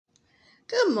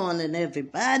Good morning,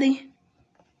 everybody.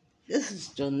 This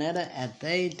is Jonetta, and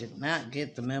they did not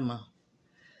get the memo.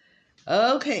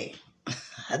 Okay,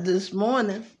 this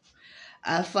morning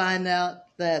I find out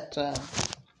that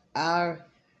not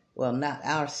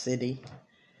our city,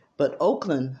 but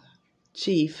Oakland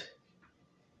chief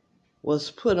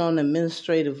was put on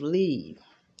administrative leave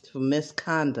for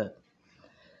misconduct.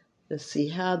 Let's see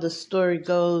how the story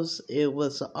goes. It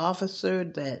was an officer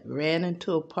that ran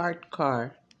into a parked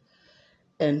car,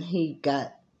 and he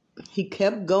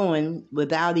kept going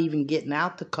without even getting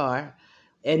out the car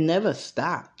and never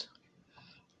stopped.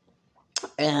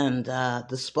 And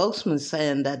the spokesman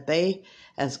saying that they,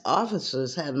 as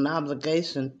officers, have an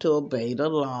obligation to obey the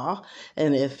law.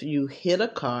 And if you hit a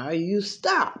car, you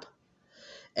stop.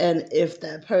 And if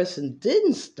that person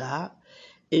didn't stop,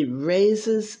 it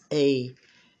raises a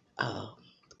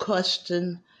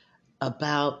question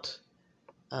about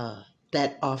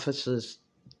that officer's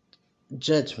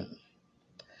judgment.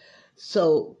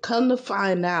 So come to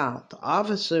find out, the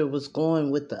officer was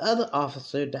going with the other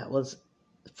officer that was,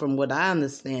 from what I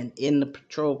understand, in the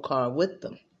patrol car with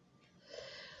them.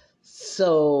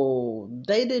 So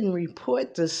they didn't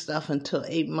report this stuff until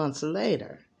 8 months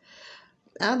later.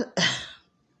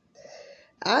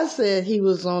 I said he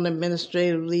was on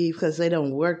administrative leave because they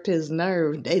don't work his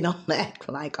nerve. They don't act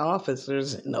like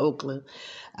officers in Oakland.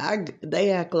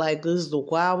 They act like this is the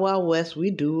Wild Wild West.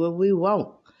 We do what we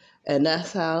want. And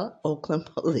that's how Oakland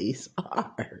police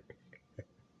are.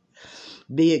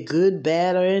 Be it good,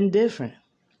 bad, or indifferent.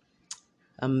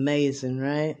 Amazing,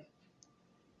 right?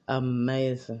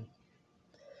 Amazing.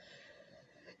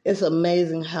 It's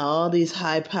amazing how all these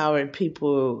high-powered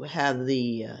people have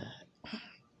the,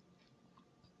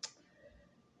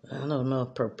 I don't know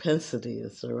if propensity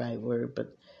is the right word,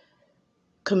 but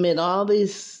commit all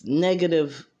these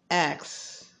negative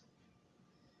acts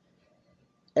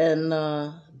and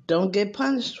don't get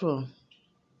punished for them.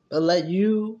 But let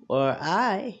you or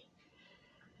I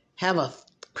have a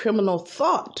criminal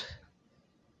thought,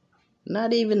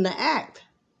 not even the act.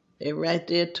 They're right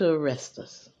there to arrest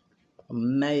us.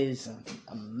 Amazing.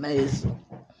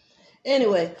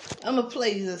 Anyway, I'm going to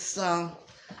play you this song.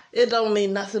 It don't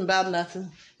mean nothing about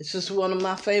nothing. It's just one of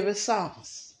my favorite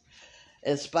songs.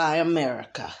 It's by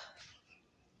America.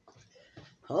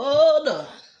 Hold on.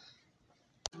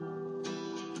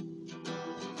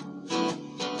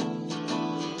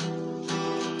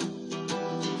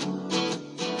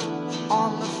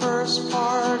 On the first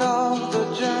part of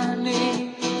the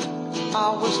journey, I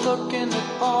was looking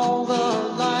at all the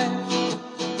life.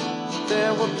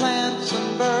 There were plants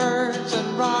and birds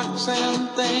and rocks and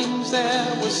things.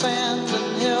 There was sand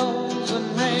and hills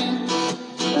and rain.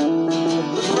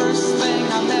 The first thing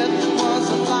I met was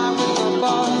a fly with a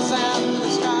buzz and the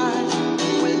sky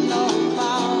with no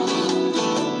clouds.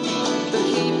 The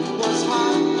heat was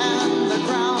hot and the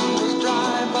ground was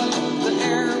dry, but the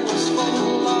air was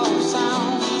full of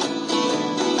sound.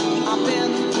 I've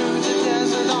been through the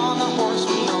desert on a horse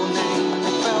with no name.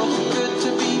 It felt good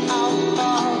to be out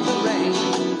of the rain.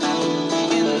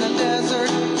 In the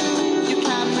desert, you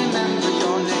can't remember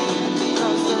your name,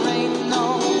 because there ain't no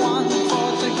one for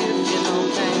to give you no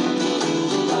pain.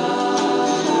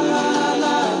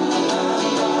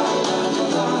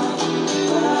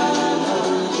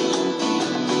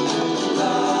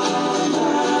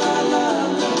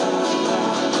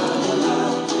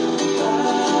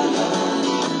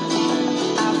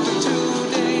 After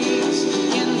 2 days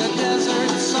in the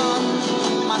desert sun,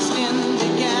 my skin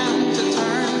began to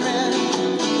turn red.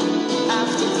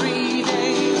 After 3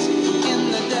 days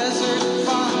in the desert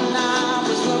fun, I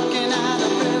was looking at a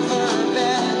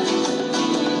riverbed,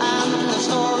 and the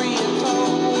story it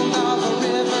told of a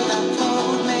river that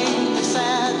flowed made me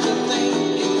sad to think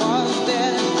it was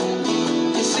dead.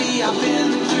 You see, I've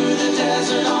been through the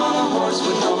desert on a horse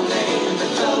with no name.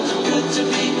 It felt good to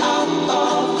be out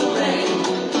of the rain.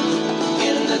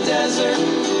 In the desert,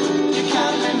 you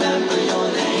can't remember your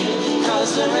name,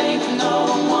 'cause there ain't no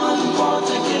one for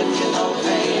to give you no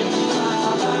pain.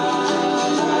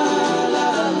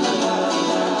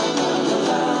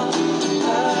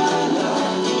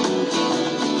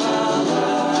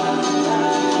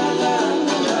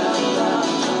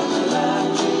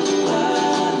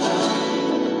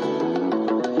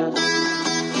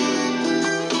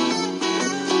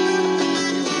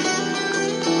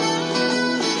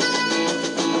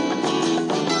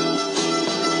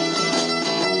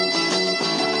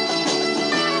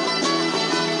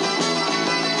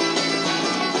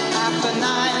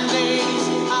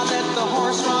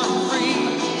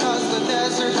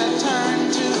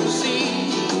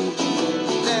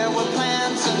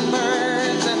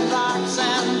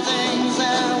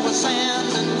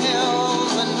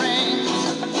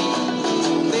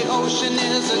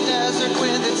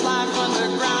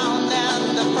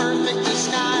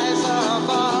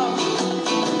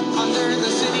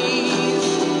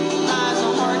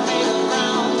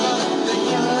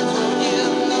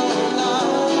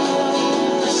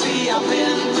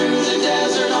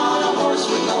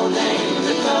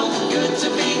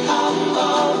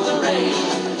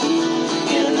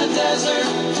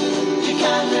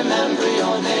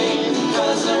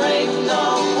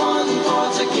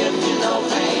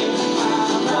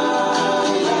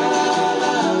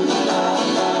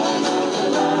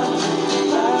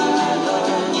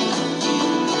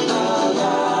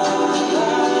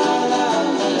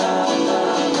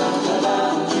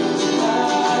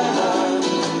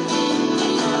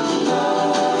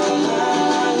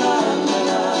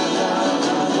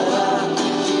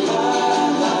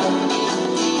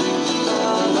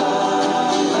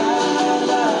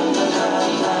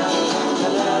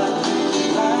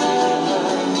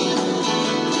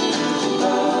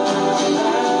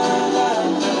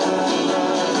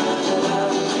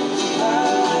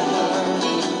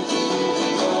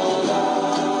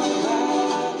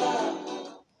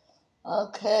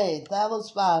 Okay, that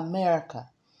was by America.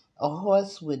 A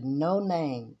Horse with No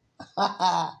Name.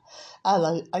 I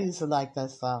used to like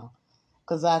that song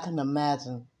because I can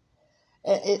imagine.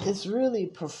 It's really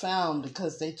profound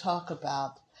because they talk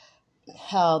about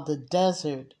how the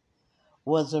desert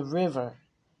was a river,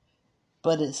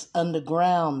 but it's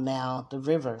underground now, the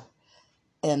river,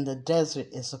 and the desert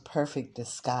is a perfect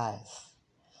disguise.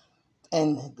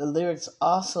 And the lyrics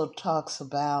also talks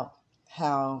about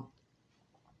how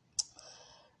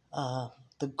uh,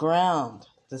 the ground,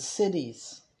 the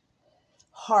city's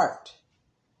heart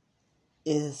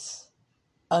is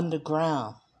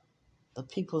underground. The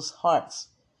people's hearts.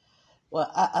 Well,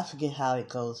 I forget how it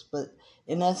goes, but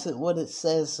in essence, what it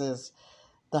says is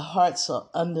the hearts are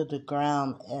under the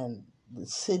ground and the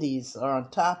cities are on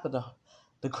top of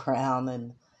the ground,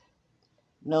 and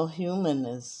no human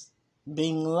is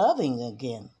being loving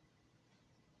again.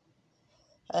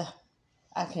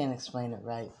 I can't explain it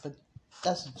right, but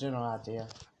that's the general idea.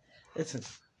 Listen,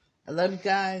 I love you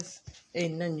guys.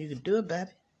 Ain't nothing you can do about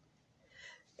it.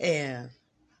 And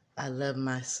I love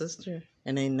my sister,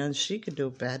 and ain't nothing she can do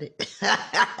about it.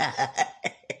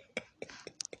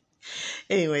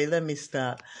 Anyway, let me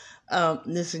stop.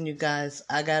 Listen, you guys,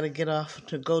 I got to get off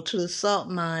to go to the salt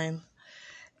mine.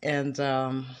 And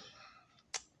I'll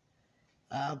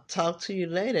talk to you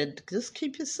later. Just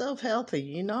keep yourself healthy,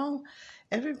 you know?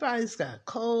 Everybody's got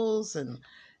colds and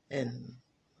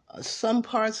some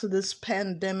parts of this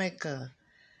pandemic,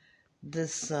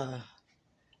 this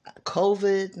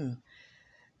COVID, and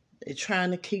they're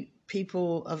trying to keep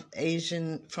people of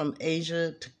from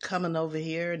Asia to coming over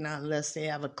here, not unless they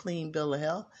have a clean bill of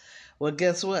health. Well,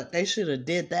 guess what? They should have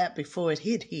did that before it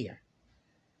hit here.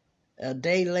 A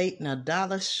day late and a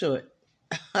dollar short.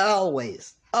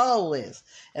 Always, always.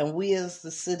 And we as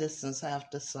the citizens have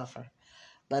to suffer.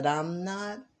 But I'm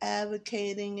not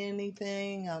advocating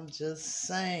anything. I'm just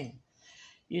saying.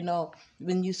 You know,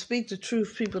 when you speak the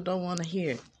truth, people don't want to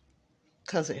hear it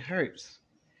because it hurts.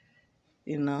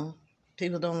 You know,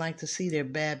 people don't like to see their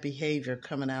bad behavior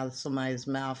coming out of somebody's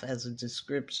mouth as a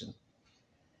description.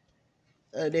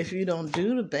 And if you don't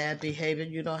do the bad behavior,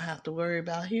 you don't have to worry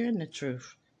about hearing the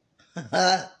truth.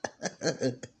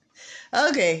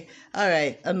 Okay, all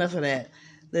right, enough of that.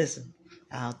 Listen,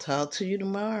 I'll talk to you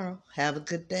tomorrow. Have a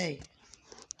good day.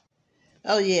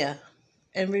 Oh, yeah,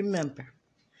 and remember,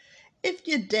 if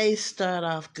your day start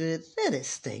off good, let it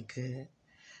stay good.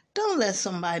 Don't let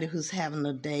somebody who's having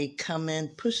a day come in,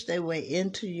 push their way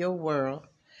into your world,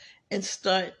 and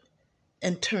start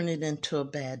and turn it into a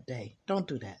bad day. Don't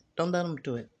do that. Don't let them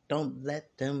do it. Don't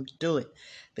let them do it,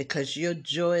 because your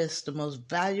joy is the most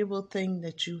valuable thing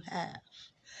that you have.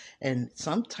 And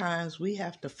sometimes we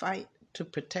have to fight to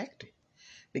protect it,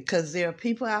 because there are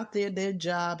people out there, their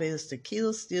job is to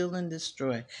kill, steal, and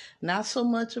destroy. Not so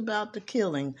much about the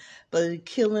killing, but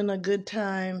killing a good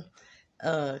time,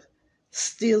 uh,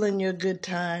 stealing your good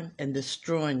time, and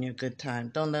destroying your good time.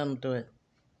 Don't let them do it.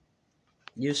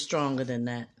 You're stronger than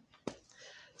that.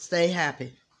 Stay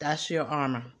happy. That's your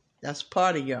armor. That's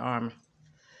part of your armor.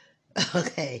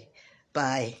 Okay,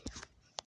 bye.